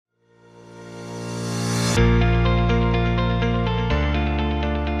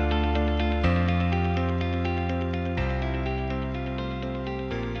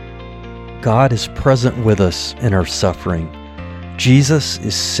God is present with us in our suffering. Jesus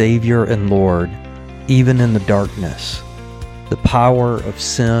is Savior and Lord, even in the darkness. The power of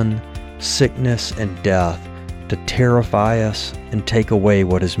sin, sickness, and death to terrify us and take away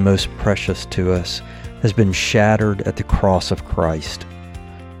what is most precious to us has been shattered at the cross of Christ.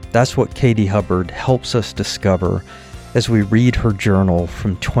 That's what Katie Hubbard helps us discover as we read her journal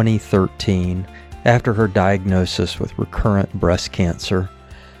from 2013 after her diagnosis with recurrent breast cancer.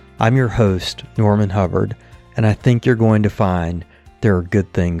 I'm your host, Norman Hubbard, and I think you're going to find there are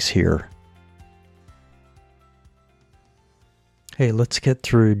good things here. Hey, let's get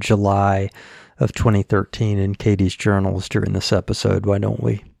through July of 2013 in Katie's journals during this episode, why don't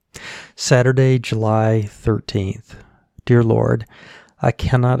we? Saturday, July 13th. Dear Lord, I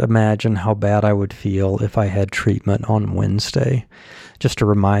cannot imagine how bad I would feel if I had treatment on Wednesday. Just a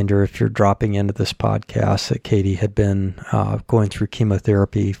reminder, if you're dropping into this podcast, that Katie had been going through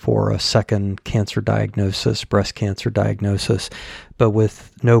chemotherapy for a second cancer diagnosis, breast cancer diagnosis, but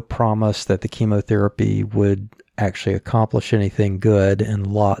with no promise that the chemotherapy would actually accomplish anything good and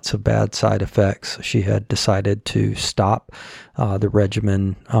lots of bad side effects. She had decided to stop the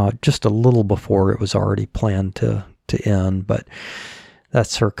regimen just a little before it was already planned to end, but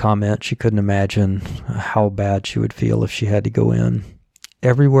that's her comment. She couldn't imagine how bad she would feel if she had to go in.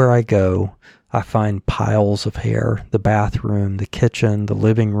 Everywhere I go, I find piles of hair. The bathroom, the kitchen, the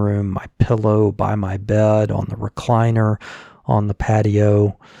living room, my pillow by my bed, on the recliner, on the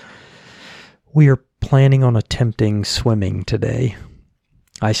patio. We are planning on attempting swimming today.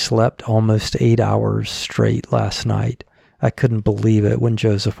 I slept almost 8 hours straight last night. I couldn't believe it when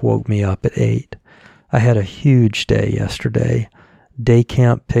Joseph woke me up at 8. I had a huge day yesterday. Day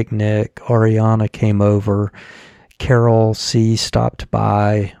camp picnic, Ariana came over, Carol C. stopped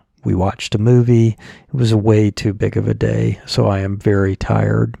by, we watched a movie. It was way too big of a day, so I am very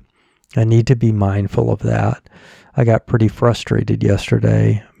tired. I need to be mindful of that. I got pretty frustrated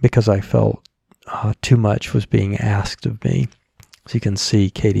yesterday because I felt too much was being asked of me. So you can see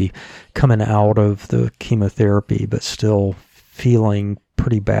Katie coming out of the chemotherapy, but still feeling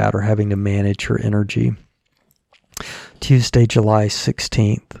pretty bad or having to manage her energy. Tuesday, July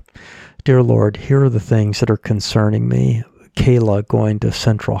 16th. Dear Lord, here are the things that are concerning me. Kayla going to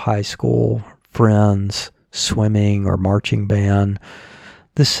Central High School, friends, swimming or marching band.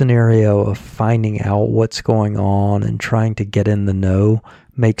 This scenario of finding out what's going on and trying to get in the know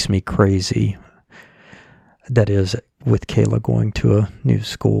makes me crazy. That is, with Kayla going to a new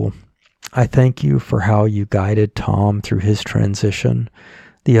school. I thank you for how you guided Tom through his transition.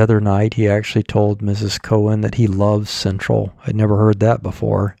 The other night, he actually told Mrs. Cohen that he loves Central. I'd never heard that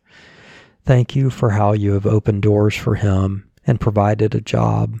before. Thank you for how you have opened doors for him and provided a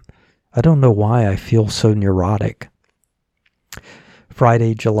job. I don't know why I feel so neurotic.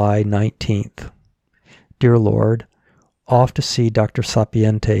 Friday, July 19th. Dear Lord, off to see Dr.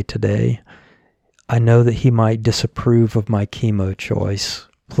 Sapiente today. I know that he might disapprove of my chemo choice.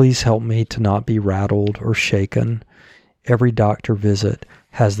 Please help me to not be rattled or shaken. Every doctor visit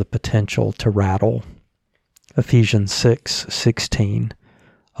has the potential to rattle. Ephesians 6:16.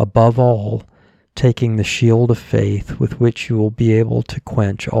 Above all, taking the shield of faith with which you will be able to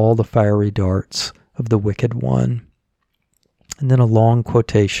quench all the fiery darts of the wicked one. And then a long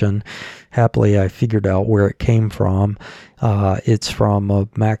quotation. Happily, I figured out where it came from. It's from a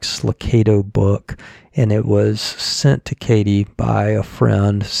Max Lucado book, and it was sent to Katie by a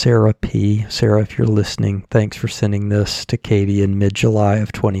friend, Sarah P. Sarah, if you're listening, thanks for sending this to Katie in mid-July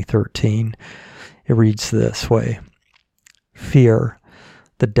of 2013. It reads this way. Fear,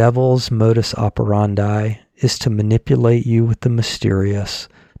 the devil's modus operandi, is to manipulate you with the mysterious,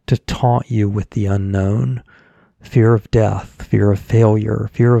 to taunt you with the unknown. Fear of death, fear of failure,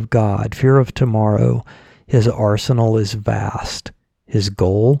 fear of God, fear of tomorrow. His arsenal is vast. His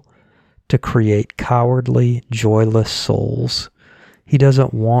goal? To create cowardly, joyless souls. He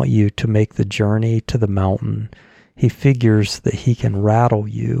doesn't want you to make the journey to the mountain. He figures that he can rattle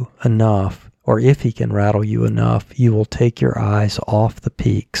you enough, or if he can rattle you enough, you will take your eyes off the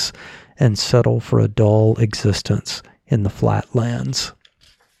peaks and settle for a dull existence in the flatlands.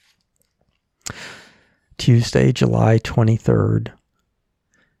 Tuesday, July 23rd.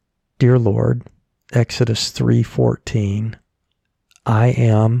 Dear Lord, Exodus 3:14, I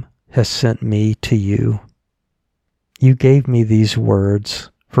am has sent me to you. You gave me these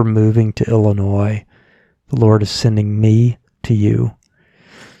words for moving to Illinois. The Lord is sending me to you.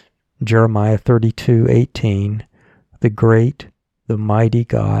 Jeremiah 32:18, the great, the mighty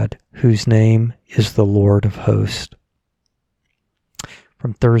God, whose name is the Lord of hosts.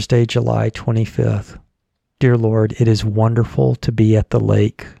 From Thursday, July 25th. Dear Lord, it is wonderful to be at the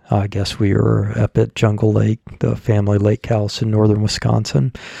lake. I guess we are up at Jungle Lake, the family lake house in northern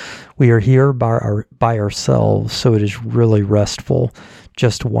Wisconsin. We are here by ourselves, so it is really restful,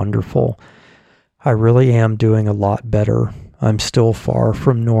 just wonderful. I really am doing a lot better. I'm still far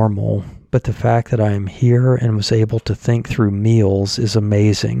from normal, but the fact that I am here and was able to think through meals is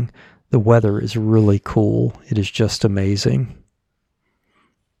amazing. The weather is really cool. It is just amazing.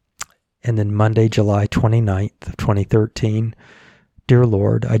 And then Monday, July 29th of 2013, Dear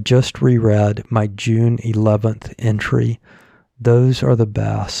Lord, I just reread my June 11th entry. Those are the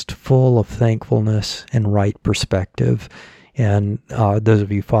best, full of thankfulness and right perspective. And those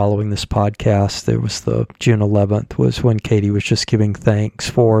of you following this podcast, there was the June 11th was when Katie was just giving thanks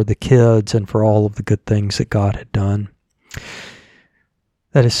for the kids and for all of the good things that God had done.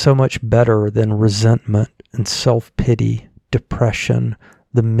 That is so much better than resentment and self-pity, depression,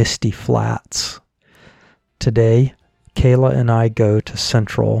 the misty flats. Today, Kayla and I go to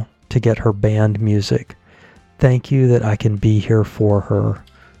Central to get her band music. Thank you that I can be here for her.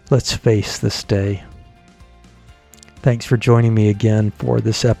 Let's face this day. Thanks for joining me again for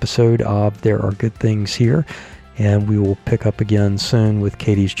this episode of There Are Good Things Here, and we will pick up again soon with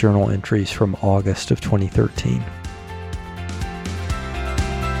Katie's journal entries from August of 2013.